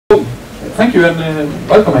thank you and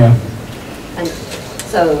welcome here. And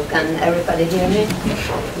so, can everybody hear me?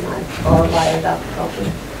 Am I all wired up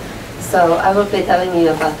properly? So, I will be telling you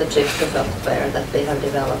about the Chipster software that we have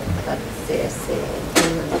developed at CSC in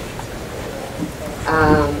Finland.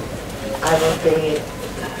 I will be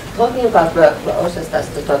talking about workflows as that's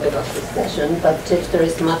the topic of this session, but Chipster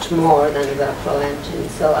is much more than a workflow engine,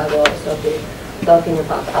 so I will also be talking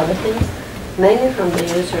about other things, mainly from the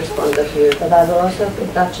user's point of view, but I will also be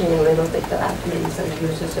touching a little bit the admins and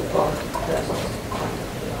user support persons.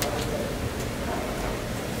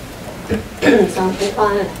 So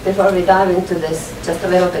before we dive into this, just a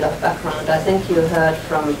little bit of background. I think you heard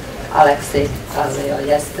from Aleksi Kallio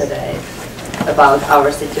yesterday about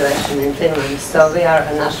our situation in Finland. So we are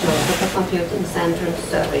a national supercomputing center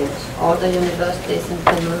serving all the universities in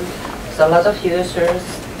Finland. So a lot of users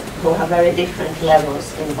who have very different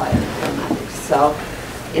levels in bioinformatics. So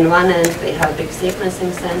in one end we have big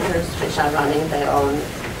sequencing centers which are running their own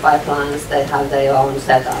pipelines, they have their own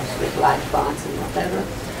setups with light parts and whatever.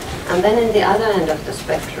 And then in the other end of the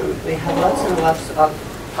spectrum we have lots and lots of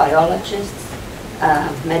biologists,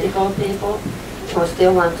 medical people who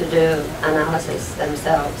still want to do analysis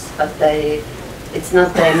themselves, but it's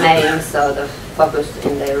not their main sort of focus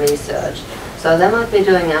in their research. So they might be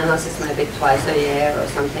doing analysis maybe twice a year or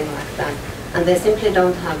something like that, and they simply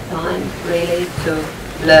don't have time really to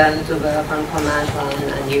learn to work on command line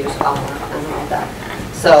and use R and all that.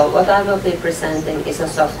 So what I will be presenting is a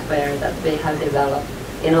software that we have developed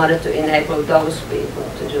in order to enable those people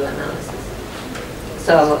to do analysis.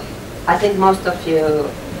 So I think most of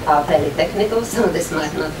you are fairly technical, so this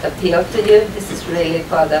might not appeal to you. This is really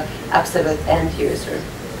for the absolute end user,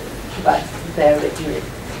 but bear with me.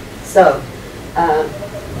 So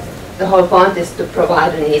the whole point is to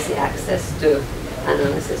provide an easy access to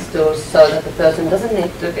analysis tools so that the person doesn't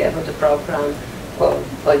need to be able to program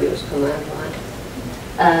or use command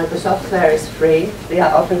line. The software is free. We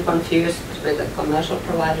are often confused with the commercial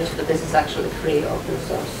providers, but this is actually free open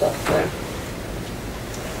source software.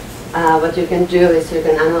 What you can do is you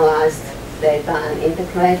can analyze data and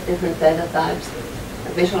integrate different data types,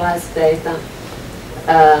 visualize data,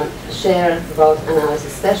 share both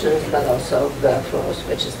analysis sessions but also workflows,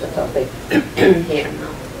 which is the topic here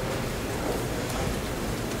now.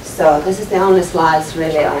 So this is the only slides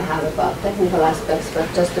really I have about technical aspects, but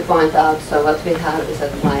just to point out, so what we have is a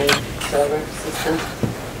client server system,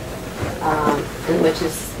 which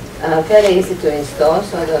is fairly easy to install.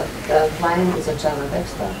 So the client is a Java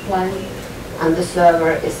desktop client, and the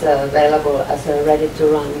server is available as a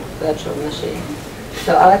ready-to-run virtual machine.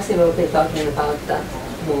 So Aleksi will be talking about that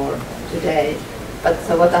more today. But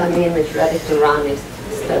so what I mean with ready-to-run is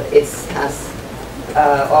that it has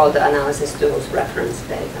all the analysis tools, reference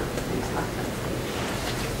data, things like that.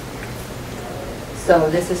 So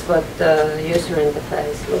this is what the user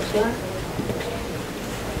interface looks like.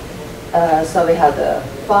 So we have the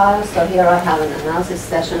files. So here I have an analysis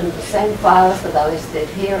session. The same files that are listed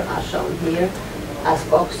here are shown here as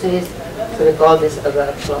boxes. So we call this a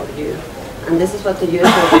workflow view. And this is what the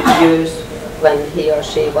user would use when he or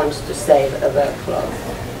she wants to save a workflow.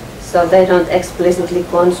 So they don't explicitly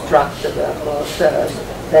construct the workflow first.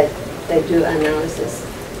 They do analysis,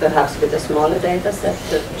 perhaps with a smaller data set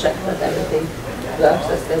to check that everything works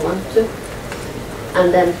as they want to.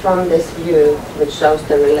 And then from this view, which shows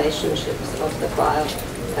the relationships of the file,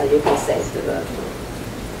 you can save the workflow.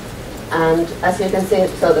 And as you can see,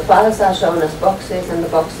 so the files are shown as boxes, and the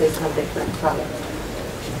boxes have different colors.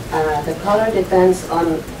 The color depends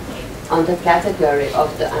on the category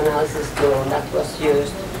of the analysis tool that was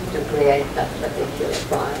used to create that particular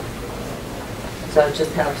file. So it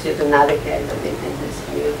just helps you to navigate a bit in this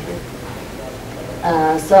view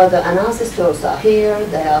here. So the analysis tools are here.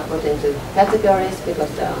 They are put into categories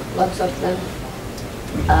because there are lots of them.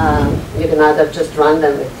 You can either just run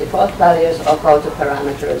them with default values or go to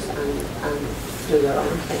parameters and do your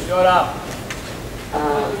own thing.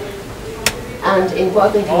 And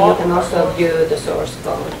importantly, you can also view the source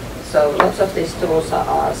code. So lots of these tools are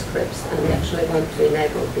R scripts, and we actually want to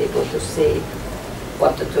enable people to see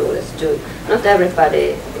what the tool is doing. Not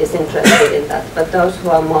everybody is interested in that, but those who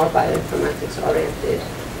are more bioinformatics oriented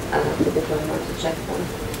typically want to check them.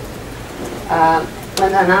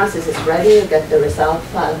 When the analysis is ready, you get the result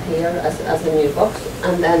file here as a new box,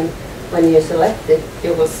 and then when you select it,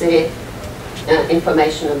 you will see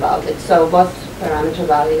information about it. So what parameter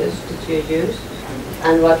values did you use,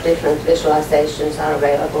 and what different visualizations are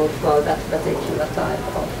available for that particular type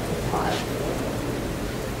of file.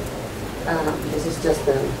 This is just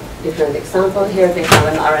a different example. Here we have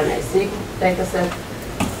an RNA-seq dataset,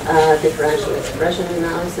 differential expression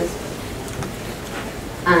analysis.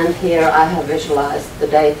 And here I have visualized the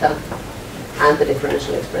data and the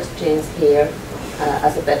differentially expressed genes here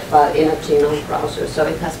as a bed file in a genome browser. So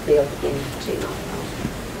it has built-in genome browser.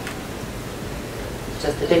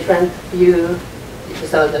 Just a different view.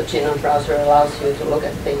 So the genome browser allows you to look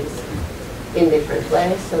at things in different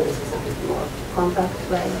ways. So this is a bit more compact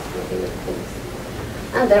way of looking at things.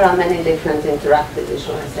 And there are many different interactive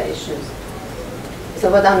visualizations. So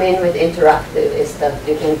what I mean with interactive is that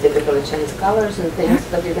you can typically change colors and things,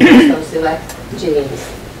 but you can also select genes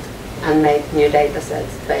and make new data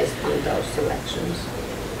sets based on those selections.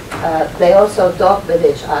 They also talk with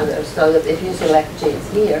each other, so that if you select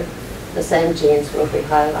genes here, the same genes will be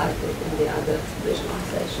highlighted in the other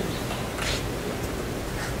visualizations.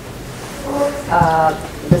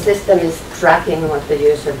 The system is tracking what the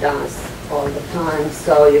user does all the time,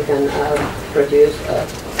 so you can produce a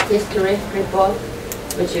history report,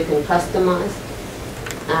 which you can customize.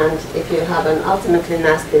 And if you have an ultimately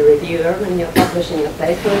nasty reviewer when you're publishing a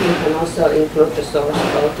paper, you can also include the source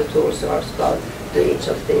code, the tool source code, to each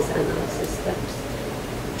of these analysis steps.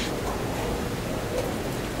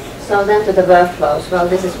 So then to the workflows. Well,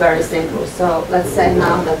 this is very simple. So let's say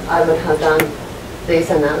now that I would have done these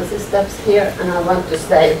analysis steps here, and I want to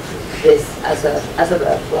save this as a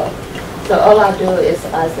workflow. So all I do is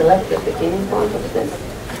I select the beginning point of this,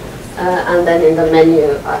 and then in the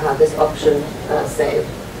menu I have this option, save,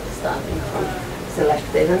 starting from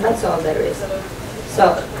selected, and that's all there is.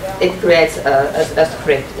 So it creates a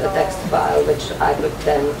script, a text file, which I could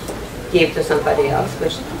then give to somebody else,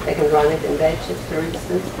 which they can run it in their chips, for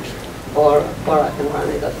instance, or I can run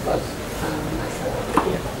it, of course, myself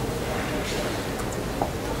here.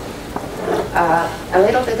 A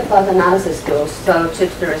little bit about analysis tools. So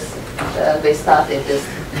Chipster is, we started this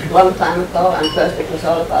long time ago, and first it was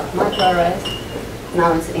all about microarrays.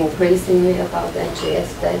 Now it's increasingly about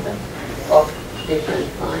NGS data of different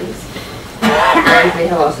kinds. And we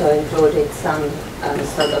have also included some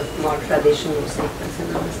sort of more traditional sequence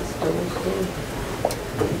analysis tools here.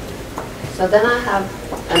 So then I have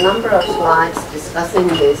a number of slides discussing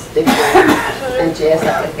these different NGS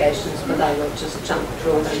applications, but I will just jump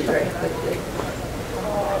through them very quickly.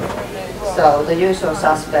 So the usual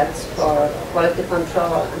suspects for quality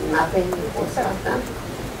control and mapping, things like that.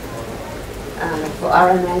 For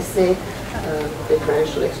RNA-seq,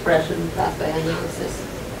 differential expression, pathway analysis.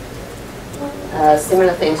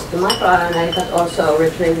 Similar things to microRNA, but also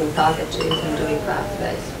retrieving target genes and doing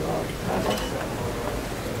pathways for targets.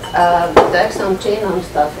 The exome genome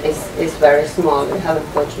stuff is very small. We haven't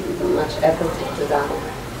put much effort into that.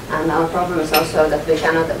 And our problem is also that we're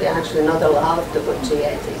actually not allowed to put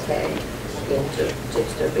GATK into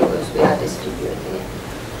Chipster because we are distributing it.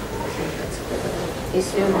 I think that's a bit of an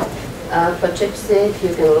issue. For ChipSeq,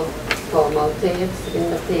 you can look for motifs in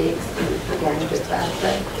the peaks, and again do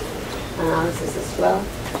pathway analysis as well.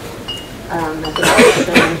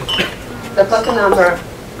 The copy number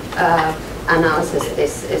analysis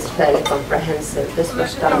is fairly comprehensive. This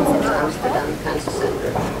was done in the Amsterdam Cancer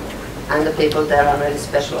Center, and the people there are really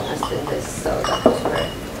specialized in this, so that was very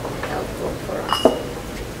helpful for us.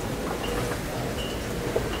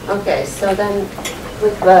 Okay, so then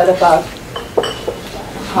quick word about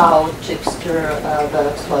how Chipster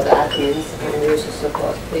works for the admins and user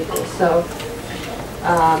support people. So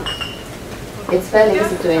it's fairly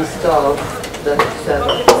easy to install the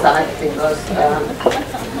server side because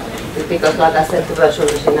like I said, the virtual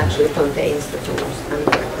machine actually contains the tools and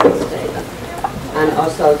the reference data. And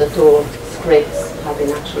also the tool scripts have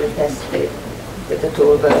been actually tested with the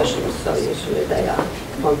tool versions, so usually they are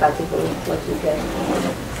compatible with what you get.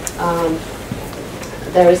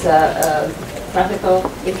 There is a graphical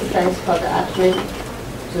interface for the admin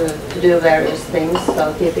to do various things,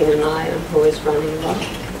 so keeping an eye on who is running what.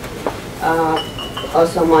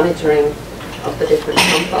 Also monitoring of the different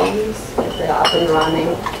components, if they are up and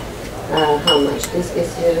running, how much disk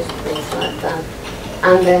is used, things like that.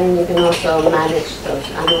 And then you can also manage those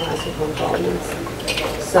analyzer components.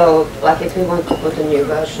 So, like if we want to put a new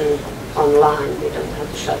version online, we don't have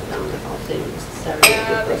to shut down the whole thing necessarily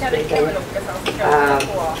because we can.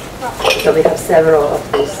 So we have several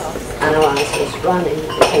of these analyzers running.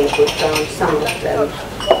 We can put down some of them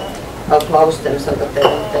or close them so that they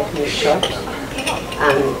don't take new shots,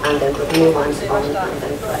 and then put new ones on, and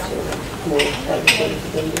then gradually move everything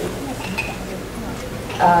in new.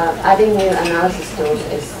 Adding new analysis tools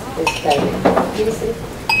is fairly easy.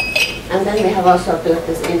 And then we have also built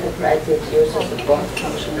this integrated user support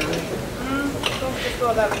functionality.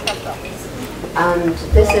 And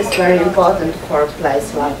this is very important for a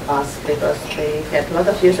place like us because we get a lot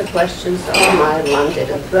of user questions. Oh, my one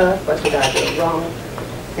didn't work, what did I do wrong?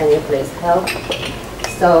 Can you please help?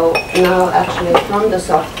 So now actually from the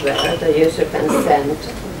software the user can send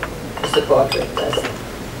a support request.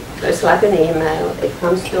 So it's like an email, it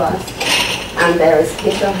comes to us and there is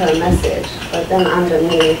his or her message, but then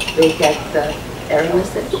underneath we get the error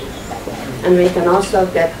message. And we can also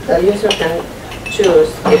get, the user can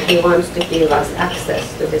choose if he wants to give us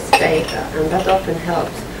access to his data, and that often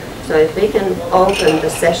helps. So if we can open the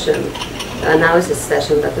session, the analysis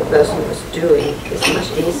session that the person was doing, it's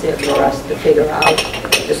much easier for us to figure out,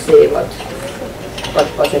 to see what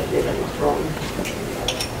possibly went wrong.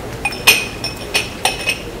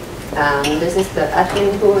 This is the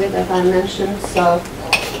admin GUI that I mentioned, so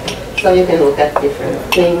you can look at different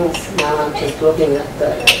things. Now I'm just looking at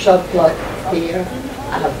the job plot here.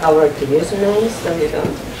 I have covered the usernames, so you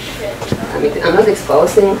don't, I'm not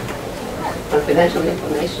exposing confidential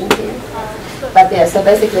information here. But yeah, so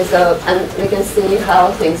basically, and we can see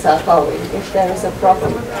how things are going. If there is a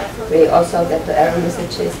problem, we also get the error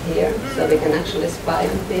messages here, so we can actually spy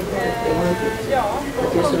on people if we want to.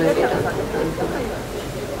 But usually we don't have time for that.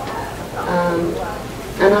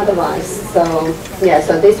 And otherwise, so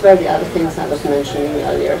these were the other things I was mentioning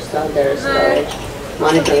earlier. So there is storage,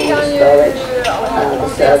 monitoring the storage, the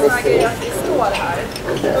services,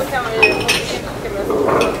 and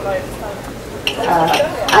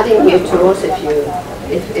adding new tools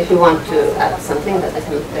if you want to add something that is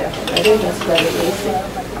not there already. That's very easy.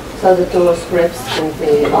 So the tool scripts can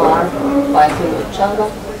be R, Python, or Java.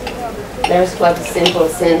 There's quite a simple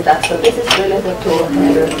syntax. So this is really the tool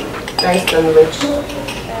header, based on which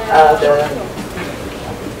the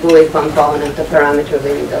GUI component, the parameter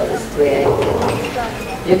window, is created.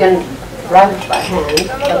 You can write it by hand,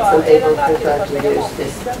 but some people prefer to use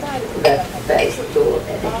this web-based tool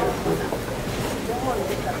editor for that.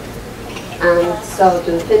 And so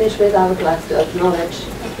to finish with, I would like to acknowledge,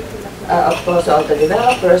 of course, all the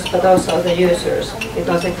developers, but also the users,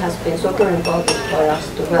 because it has been super important for us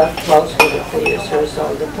to work closely with the users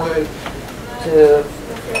all the time to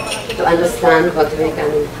understand what we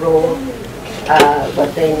can improve,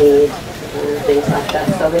 what they need, things like that.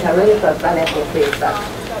 So we have really got valuable feedback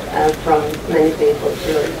from many people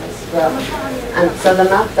during this work. And so the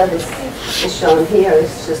map that is shown here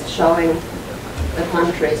is just showing the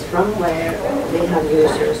countries from where we have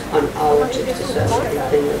users on our Chipster server in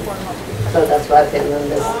Finland. So that's why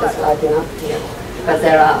Finland is lighting up here. But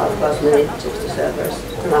there are, of course, many Chipster servers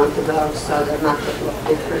around the world, so the map would look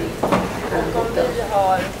different.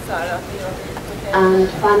 And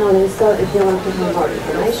finally, so if you want to have more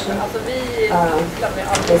information,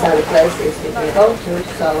 these are the places you can go to.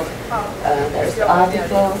 So there's the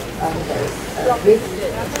article, there's a tweet,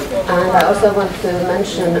 and I also want to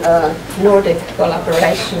mention a Nordic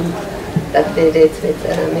collaboration that we did with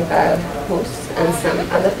Mikael Hus and some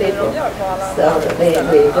other people. So we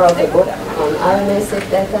wrote a book on RNA-seq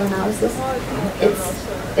data analysis.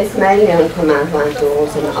 It's mainly on command line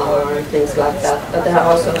tools and R and things like that, but there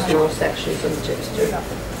are also small sections on Chipster,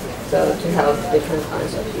 so to help different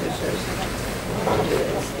kinds of users do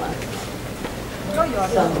this.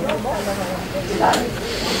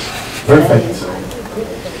 Perfect.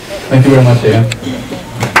 Thank you very much, Eija.